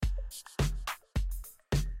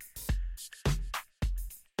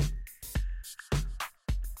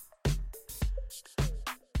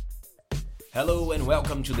Hello and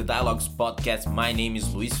welcome to the Dialogues podcast. My name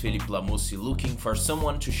is Luis Felipe Lamussi, looking for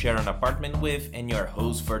someone to share an apartment with and your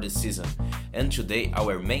host for the season. And today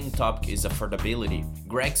our main topic is affordability.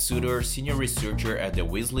 Greg Suter, senior researcher at the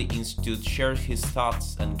Wesley Institute, shares his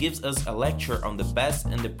thoughts and gives us a lecture on the past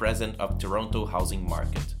and the present of Toronto housing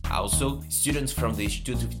market. Also, students from the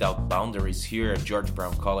Institute Without Boundaries here at George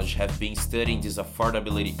Brown College have been studying this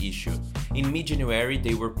affordability issue. In mid-January,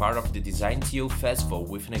 they were part of the Design TO Festival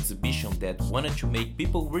with an exhibition that wanted to make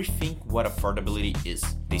people rethink what affordability is.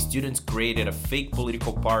 The students created a fake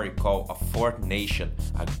political party called Afford Nation,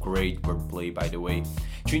 a great wordplay by the way,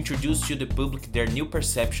 to introduce to the public their new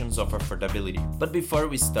perceptions of affordability. But before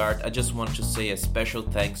we start, I just want to say a special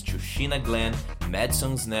thanks to Sheena Glenn,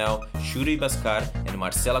 Madison Snell, Shuri Bascar, and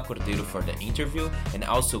Marcela Cordeiro for the interview, and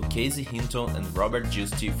also Casey Hinton and Robert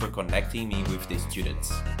Giusti for connecting me with the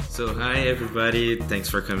students. So hi everybody, thanks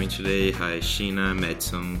for coming today. Hi Sheena,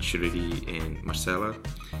 Madison, Shuri, and Marcela.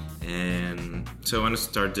 And so I want to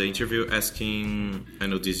start the interview asking, I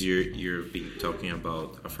know this year you've been talking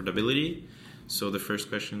about affordability. So the first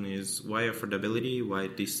question is, why affordability? Why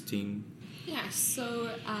this theme? Yeah, so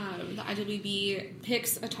the IWB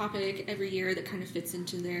picks a topic every year that kind of fits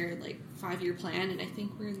into their 5-year plan, and I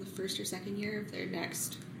think we're in the first or second year of their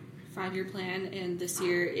next 5-year plan, and this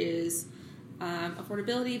year is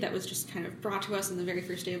affordability. That was just kind of brought to us on the very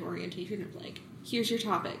first day of orientation of here's your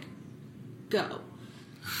topic, go.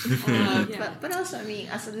 But also, I mean,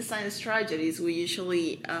 as a design strategist, we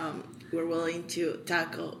usually we're willing to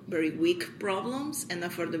tackle very weak problems, and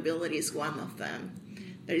affordability is one of them.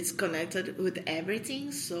 That is connected with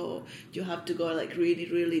everything, so you have to go really,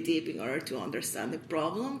 really deep in order to understand the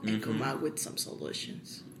problem and come up with some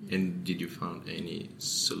solutions. And did you find any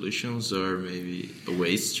solutions or maybe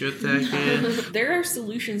ways to attack it? There are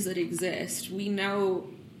solutions that exist. We know,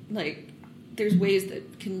 there's ways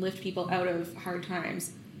that can lift people out of hard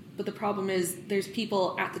times. But the problem is there's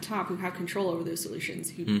people at the top who have control over those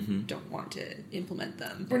solutions who don't want to implement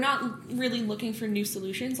them. We're not really looking for new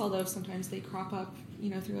solutions, although sometimes they crop up,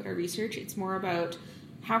 throughout our research. It's more about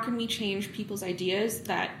how can we change people's ideas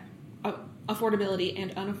that affordability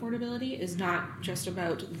and unaffordability is not just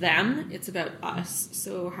about them, it's about us.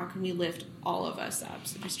 So how can we lift all of us up?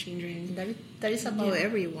 So just changing... That is about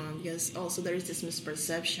everyone, because also there is this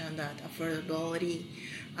misperception that affordability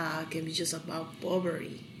can be just about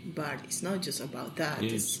poverty, but it's not just about that.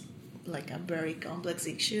 Yes. It's a very complex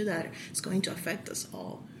issue that is going to affect us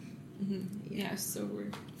all. So we're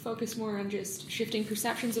focused more on just shifting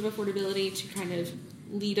perceptions of affordability to kind of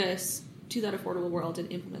lead us to that affordable world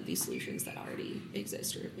and implement these solutions that already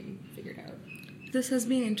exist or have been figured out. This has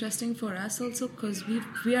been interesting for us also because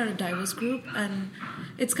we are a diverse group, and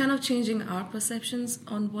it's kind of changing our perceptions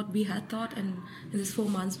on what we had thought, and in these 4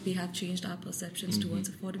 months we have changed our perceptions towards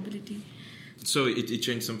affordability. So it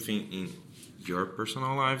changed something in your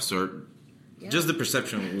personal lives, or just the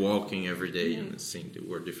perception of walking every day and seeing the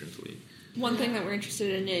world differently? One thing that we're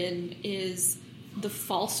interested in is the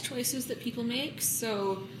false choices that people make.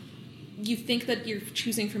 So you think that you're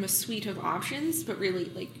choosing from a suite of options, but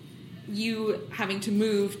really, you having to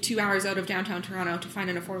move 2 hours out of downtown Toronto to find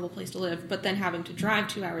an affordable place to live, but then having to drive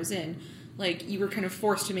 2 hours in, you were kind of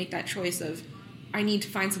forced to make that choice of, I need to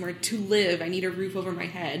find somewhere to live, I need a roof over my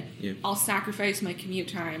head, I'll sacrifice my commute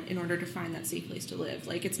time in order to find that safe place to live.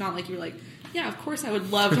 It's not like you're yeah, of course I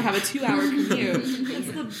would love to have a 2-hour commute.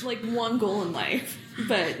 That's the one goal in life.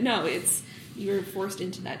 But no, you're forced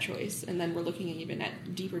into that choice, and then we're looking even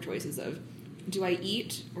at deeper choices of, do I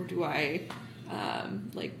eat or do I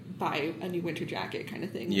buy a new winter jacket kind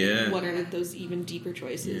of thing? What are those even deeper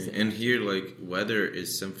choices? And here weather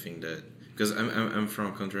is something that, because I'm from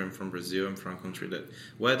a country, I'm from Brazil, I'm from a country that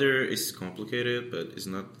weather is complicated, but it's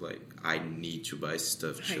not I need to buy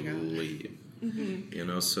stuff to live.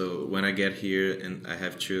 So when I get here and I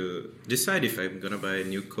have to decide if I'm gonna buy a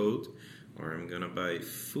new coat or I'm gonna buy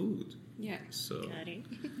food. Yeah. So Got it.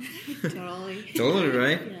 Totally. Totally,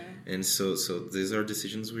 right? Yeah. And so these are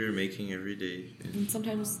decisions we are making every day. And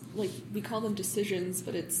sometimes, we call them decisions,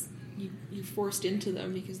 but it's you're forced into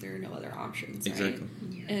them because there are no other options, right? Exactly.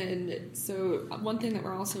 Yeah. And so one thing that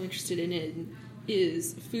we're also interested in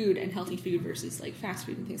is food and healthy food versus fast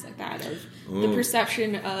food and things like that. Of the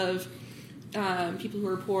perception of people who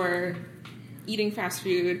are poor eating fast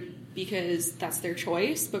food because that's their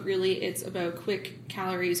choice, but really it's about quick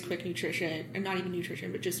calories, quick nutrition, and not even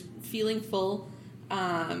nutrition, but just feeling full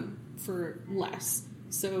for less.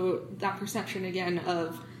 So that perception again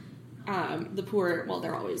of the poor,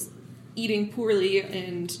 they're always eating poorly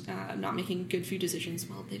and not making good food decisions.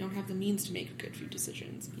 Well, they don't have the means to make good food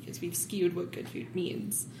decisions because we've skewed what good food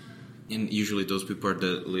means. And usually those people are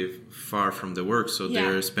that live far from the work, so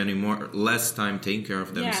they're spending less time taking care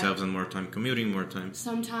of themselves and more time commuting, more time.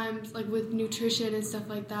 Sometimes, like with nutrition and stuff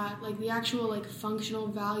like that, like the actual like functional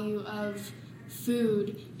value of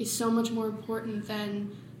food is so much more important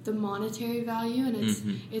than the monetary value, and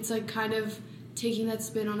it's like kind of taking that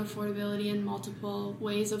spin on affordability in multiple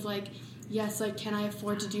ways of like, yes, like, can I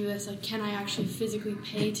afford to do this? Like, can I actually physically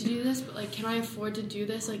pay to do this? But, like, can I afford to do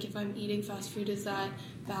this? Like, if I'm eating fast food, is that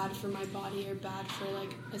bad for my body or bad for,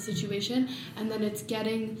 like, a situation? And then it's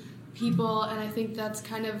getting people, and I think that's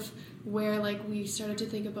kind of where, like, we started to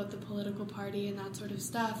think about the political party and that sort of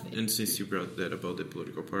stuff. And since you brought that about the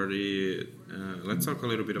political party, let's talk a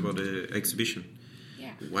little bit about the exhibition.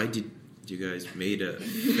 Yeah. Why did you guys made a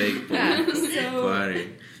fake political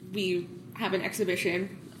party? We have an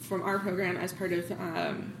exhibition from our program as part of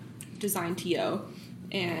Design TO,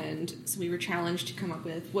 and so we were challenged to come up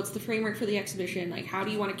with what's the framework for the exhibition, like how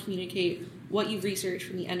do you want to communicate what you've researched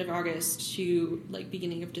from the end of August to like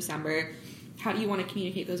beginning of December, how do you want to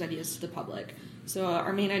communicate those ideas to the public? So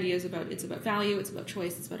our main idea is about value, it's about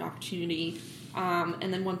choice, it's about opportunity,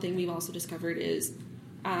 and then one thing we've also discovered is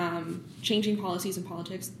changing policies and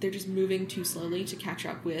politics, they're just moving too slowly to catch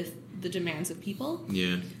up with the demands of people.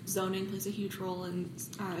 Yeah. Zoning plays a huge role in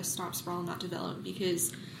stop sprawl, not develop,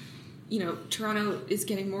 because, you know, Toronto is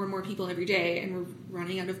getting more and more people every day, and we're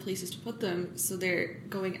running out of places to put them, so they're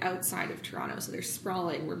going outside of Toronto, so they're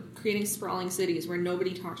sprawling. We're creating sprawling cities where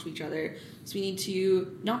nobody talks to each other, so we need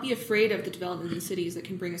to not be afraid of the development in cities that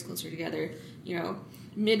can bring us closer together. You know,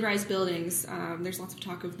 mid-rise buildings, there's lots of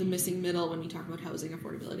talk of the missing middle when we talk about housing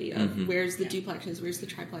affordability, of where's the duplexes, where's the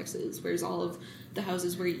triplexes, where's all of the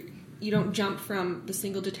houses where you don't jump from the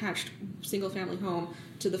single-family home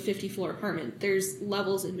to the 50-floor apartment. There's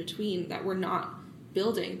levels in between that we're not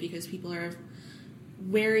building because people are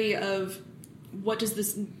wary of what does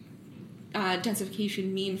this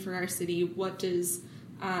densification mean for our city, what does...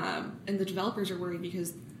 and the developers are worried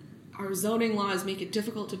because our zoning laws make it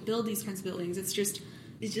difficult to build these kinds of buildings. It's just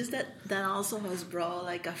that also has brought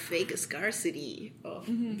like a fake scarcity of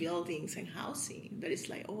buildings and housing. That is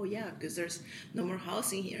like, oh yeah, because there's no more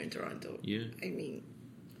housing here in Toronto. Yeah. I mean,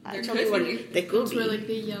 There actually, could be. they could That's be. where like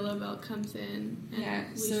the yellow belt comes in.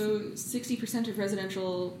 And So 60% of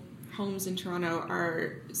residential homes in Toronto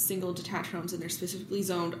are single detached homes, and they're specifically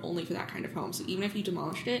zoned only for that kind of home. So even if you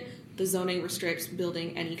demolished it, the zoning restricts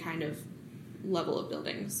building any kind of level of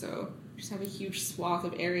building. So you just have a huge swath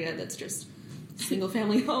of area that's just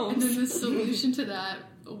single-family homes. And then the solution to that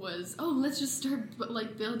was, oh, let's just start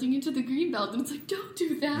like building into the green belt. And it's like, don't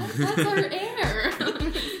do that. That's our air.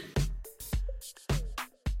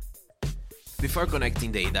 Before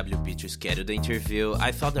connecting the AWP to schedule the interview,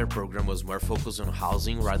 I thought their program was more focused on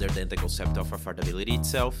housing rather than the concept of affordability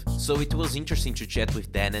itself, so it was interesting to chat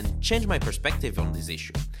with Dan and change my perspective on this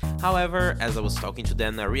issue. However, as I was talking to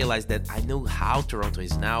Dan, I realized that I know how Toronto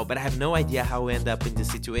is now, but I have no idea how we end up in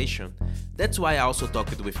this situation. That's why I also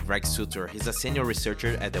talked with Greg Sutter. He's a senior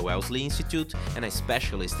researcher at the Wellesley Institute and a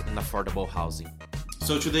specialist in affordable housing.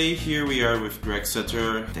 So today here we are with Greg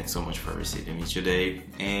Sutter. Thanks so much for receiving me today.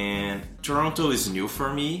 And Toronto is new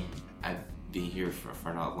for me. I've been here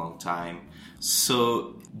for not a long time.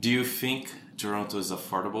 So do you think Toronto is an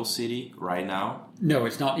affordable city right now? No,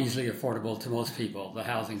 it's not easily affordable to most people, the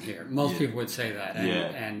housing here. Most people would say that.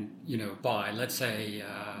 And you know, by, let's say,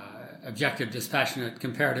 objective, dispassionate,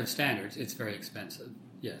 comparative standards, it's very expensive.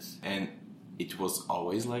 Yes. And it was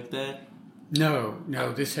always like that?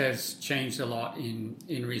 No, this has changed a lot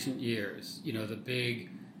in recent years. You know, the big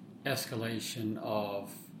escalation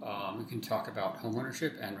of, we can talk about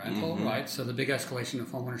homeownership and rental, right? So the big escalation of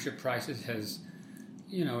homeownership prices has,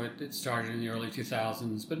 you know, it started in the early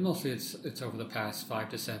 2000s, but mostly it's over the past 5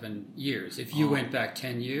 to 7 years. If you went back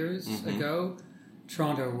 10 years ago,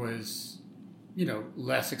 Toronto was, you know,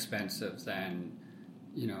 less expensive than,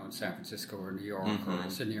 you know, in San Francisco or New York or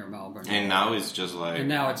Sydney or Melbourne. And now it's just like... And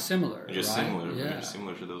now it's similar, just right? similar. Yeah.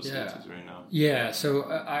 Similar to those cities right now. Yeah,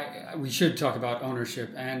 so we should talk about ownership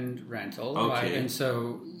and rental, right? And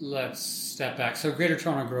so let's step back. So Greater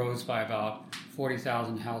Toronto grows by about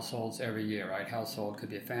 40,000 households every year, right? Household could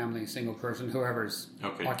be a family, single person, whoever's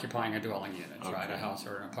occupying a dwelling unit, right? A house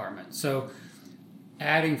or an apartment. So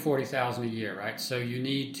adding 40,000 a year, right? So you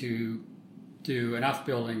need to do enough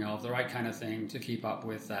building of the right kind of thing to keep up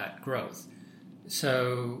with that growth.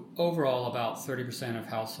 So overall, about 30% of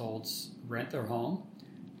households rent their home.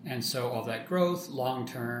 And so of that growth,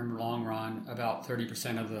 long-term, long-run, about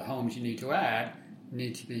 30% of the homes you need to add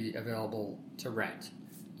need to be available to rent.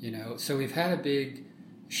 You know, so we've had a big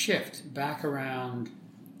shift back around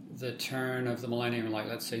the turn of the millennium, like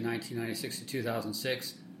let's say 1996 to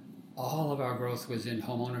 2006. all of our growth was in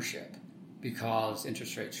home ownership because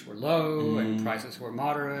interest rates were low and prices were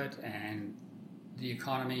moderate and the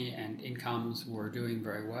economy and incomes were doing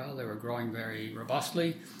very well. They were growing very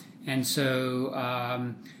robustly. And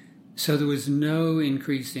so so there was no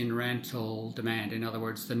increase in rental demand. In other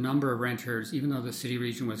words, the number of renters, even though the city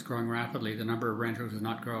region was growing rapidly, the number of renters was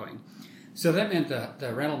not growing. So that meant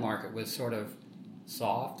the rental market was sort of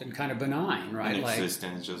soft and kind of benign, right?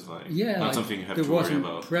 Inexistent, just like not like, something you have to worry about. There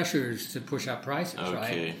wasn't pressures to push up prices,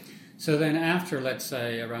 right? So then after, let's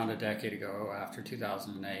say, around a decade ago, after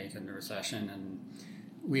 2008 and the recession, and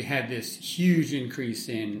we had this huge increase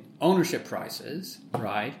in ownership prices,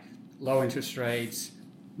 right? Low interest rates,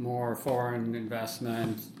 more foreign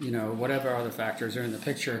investment, whatever other factors are in the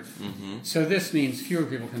picture. So this means fewer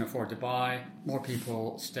people can afford to buy, more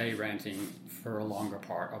people stay renting for a longer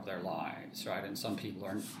part of their lives, right? And some people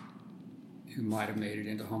who might have made it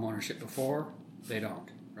into home ownership before, they don't,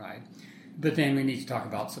 right? But then we need to talk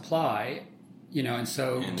about supply, and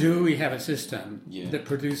so do we have a system that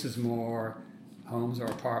produces more homes or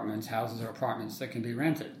apartments, houses or apartments that can be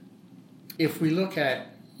rented? If we look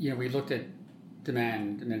at, we looked at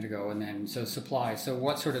demand a minute ago, and then so supply. So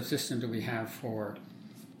what sort of system do we have for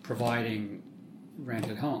providing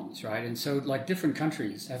rented homes, right? And so like different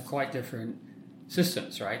countries have quite different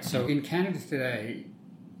systems, right? So in Canada today,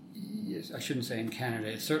 I shouldn't say in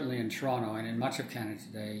Canada, certainly in Toronto and in much of Canada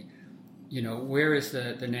today, where is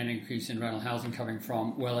the net increase in rental housing coming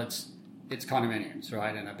from? Well, it's condominiums,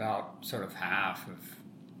 right? And about sort of half of,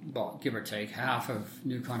 well, give or take, half of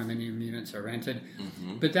new condominium units are rented.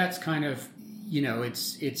 But that's kind of,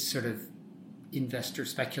 it's sort of investor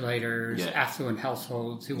speculators, affluent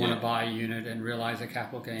households who want to buy a unit and realize a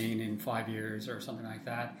capital gain in 5 years or something like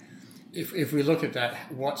that. If we look at that,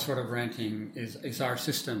 what sort of renting is our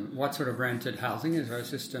system? What sort of rented housing is our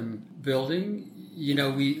system building?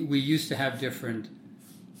 We used to have different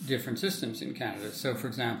systems in Canada. So, for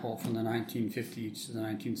example, from the 1950s to the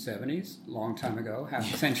 1970s, a long time ago,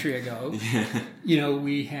 half a century ago,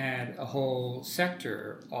 we had a whole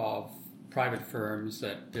sector of private firms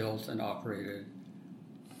that built and operated,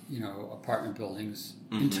 apartment buildings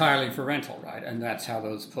entirely for rental, right? And that's how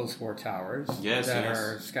those post-war towers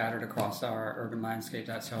are scattered across our urban landscape,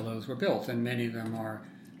 that's how those were built. And many of them are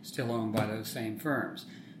still owned by those same firms.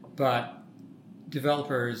 But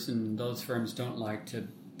developers and those firms don't like to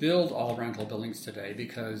build all rental buildings today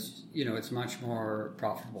because, it's much more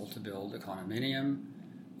profitable to build a condominium.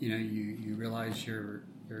 You realize your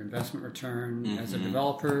investment return as a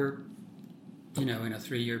developer, in a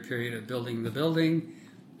 3-year period of building the building,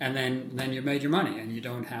 and then you made your money, and you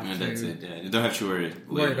don't have to. That's it. Yeah, you don't have to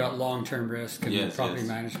worry about long-term risk and property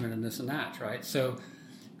management and this and that, right? So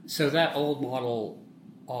that old model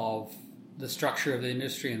of the structure of the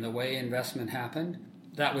industry and the way investment happened,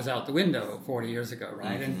 that was out the window 40 years ago,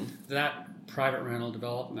 right? And that private rental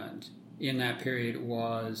development in that period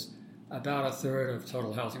was about a third of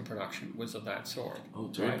total housing production was of that sort. Oh,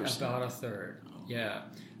 30%. Right? About a third,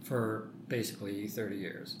 for basically 30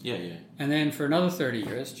 years. Yeah. And then for another 30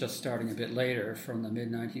 years, just starting a bit later, from the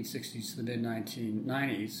mid-1960s to the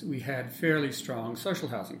mid-1990s, we had fairly strong social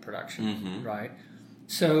housing production, right?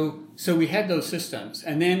 So we had those systems.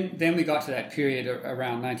 And then we got to that period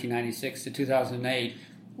around 1996 to 2008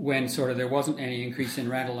 when sort of there wasn't any increase in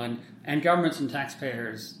rental, and governments and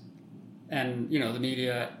taxpayers and, the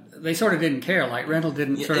media, they sort of didn't care. Like, rental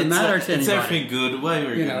didn't sort of matter to anybody. It's everything good. Why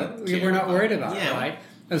are we we're not worried about it, right?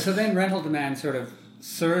 And so then rental demand sort of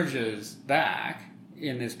surges back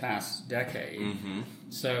in this past decade.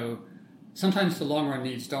 So sometimes the long-run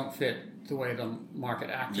needs don't fit the way the market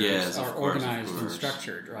actors are organized and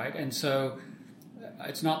structured, right? And so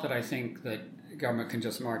it's not that I think that government can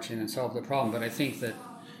just march in and solve the problem, but I think that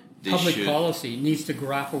public policy needs to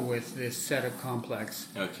grapple with this set of complex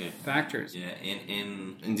factors. Yeah,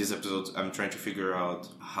 in this episode, I'm trying to figure out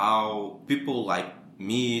how people like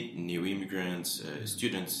me, new immigrants,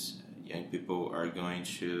 students, young people are going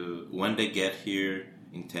to, when they get here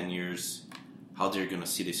in 10 years, how they're going to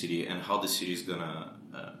see the city and how the city is going to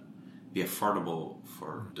be affordable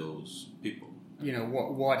for those people.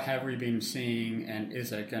 What have we been seeing, and is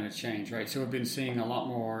that going to change, right? So we've been seeing a lot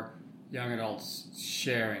more young adults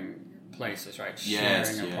sharing places, right?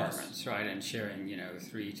 Sharing apartments, right? And sharing,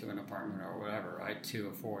 3 to an apartment or whatever, right? To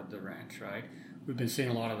afford the rent, right? We've been seeing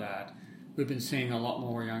a lot of that. We've been seeing a lot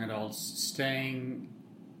more young adults staying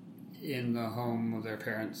in the home of their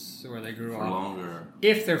parents where they grew up. For longer.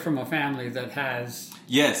 If they're from a family that has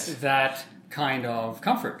that kind of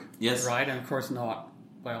comfort. Yes. Right? And of course not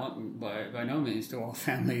by no means do all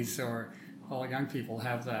families or all young people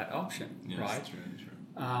have that option, right? True.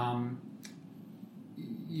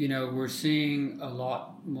 we're seeing a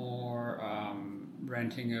lot more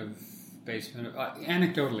renting of basement.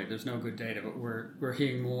 Anecdotally, there's no good data, but we're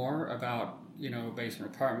hearing more about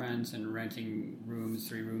basement apartments and renting rooms,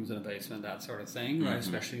 3 rooms in a basement, that sort of thing, right?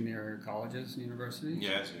 Especially near colleges and universities.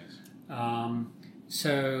 Yes.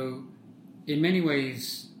 So, in many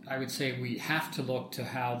ways, I would say we have to look to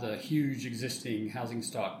how the huge existing housing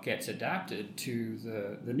stock gets adapted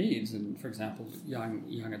to the needs, and for example,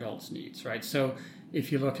 young adults' needs, right? So,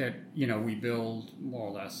 if you look at, we build more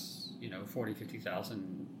or less, 40,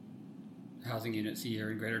 50,000 housing units a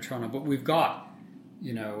year in Greater Toronto, but we've got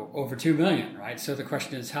over 2 million, right? So the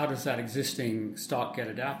question is, how does that existing stock get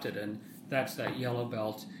adapted? And that's that yellow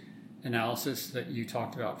belt analysis that you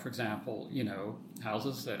talked about. For example,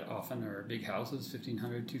 houses that often are big houses,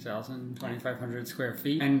 1,500, 2,000, 2,500 square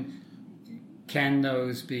feet. And can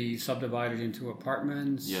those be subdivided into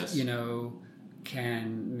apartments? Yes.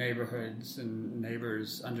 Can neighborhoods and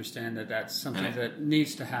neighbors understand that that's something that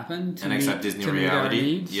needs to happen to accept this new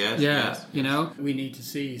reality? Yes. We need to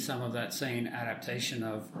see some of that same adaptation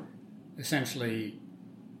of essentially,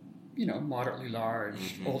 moderately large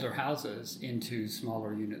older houses into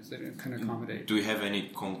smaller units that can accommodate. Do we have any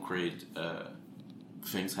concrete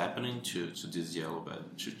things happening to this yellow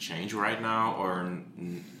belt to change right now, or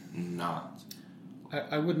not?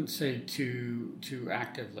 I wouldn't say too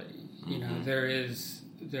actively. There is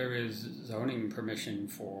zoning permission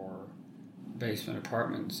for basement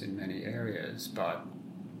apartments in many areas, but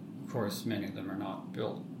of course many of them are not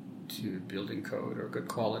built to building code or good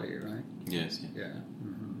quality, right? Yes. Yeah.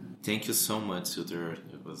 Mm-hmm. Thank you so much, Suter.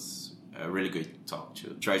 It was a really great talk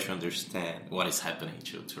to try to understand what is happening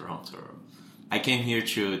to Toronto. I came here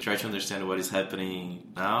to try to understand what is happening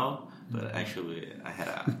now. But actually, I had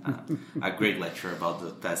a great lecture about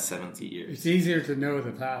the past 70 years. It's easier to know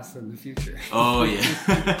the past than the future. Oh,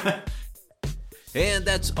 yeah. And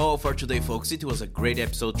that's all for today, folks. It was a great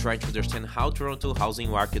episode trying to understand how Toronto housing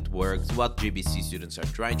market works, what GBC students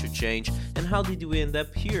are trying to change, and how did we end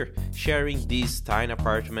up here, sharing these tiny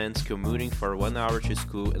apartments, commuting for 1 hour to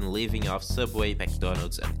school, and living off Subway,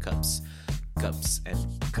 McDonald's, and cups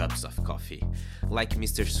and cups of coffee. Like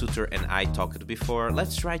Mr. Suter and I talked before,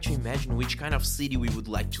 let's try to imagine which kind of city we would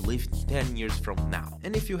like to live in 10 years from now.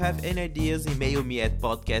 And if you have any ideas, email me at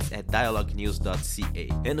podcast@dialoguenews.ca.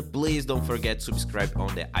 And please don't forget to subscribe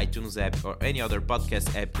on the iTunes app or any other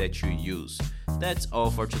podcast app that you use. That's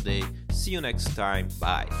all for today. See you next time.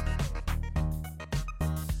 Bye.